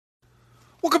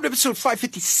Welcome to episode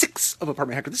 556 of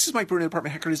Apartment Hacker. This is Mike Bruno,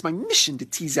 Apartment Hacker. It is my mission to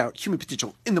tease out human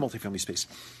potential in the multifamily space.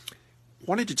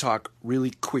 Wanted to talk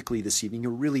really quickly this evening, or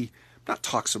really not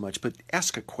talk so much, but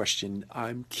ask a question.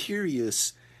 I'm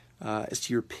curious as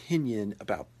to your opinion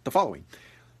about the following,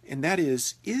 and that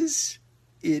is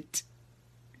it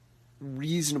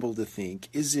reasonable to think,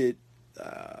 is it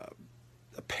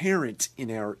apparent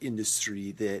in our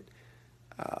industry that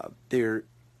there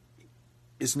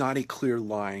is not a clear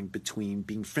line between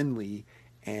being friendly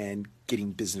and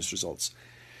getting business results?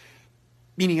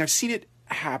 Meaning, I've seen it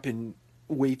happen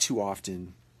way too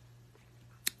often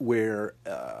where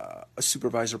a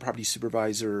supervisor, property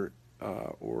supervisor,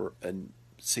 or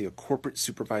say a corporate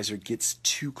supervisor gets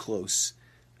too close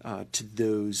to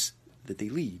those that they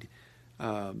lead.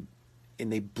 And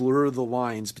they blur the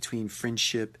lines between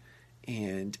friendship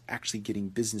and actually getting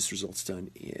business results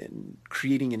done, and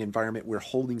creating an environment where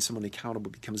holding someone accountable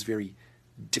becomes very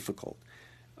difficult.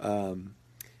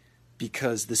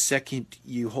 Because the second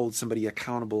you hold somebody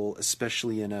accountable,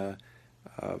 especially in an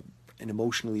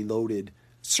emotionally loaded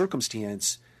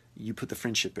circumstance, you put the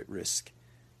friendship at risk,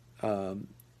 or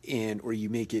you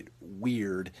make it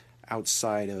weird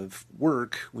outside of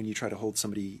work when you try to hold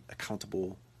somebody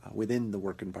accountable within the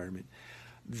work environment.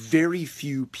 Very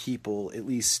few people, at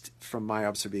least from my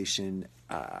observation,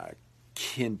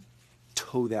 can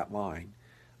toe that line,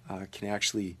 can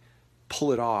actually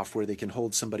pull it off where they can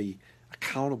hold somebody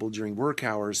accountable during work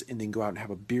hours and then go out and have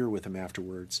a beer with them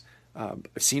afterwards. I've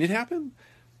seen it happen,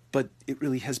 but it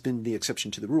really has been the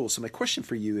exception to the rule. So my question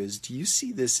for you is, do you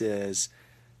see this as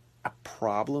a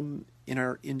problem in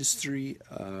our industry,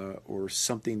 or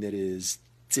something that is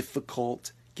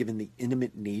difficult given the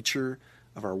intimate nature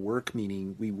of our work,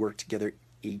 meaning we work together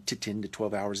 8 to 10 to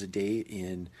 12 hours a day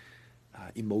in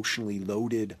emotionally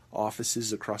loaded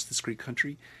offices across this great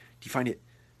country? Do you find it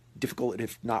difficult, and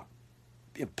if not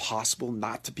impossible,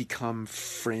 not to become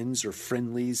friends or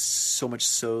friendlies, so much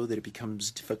so that it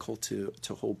becomes difficult to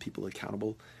hold people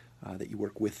accountable that you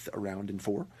work with, around, and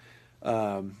for?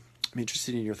 I'm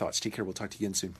interested in your thoughts. Take care. We'll talk to you again soon.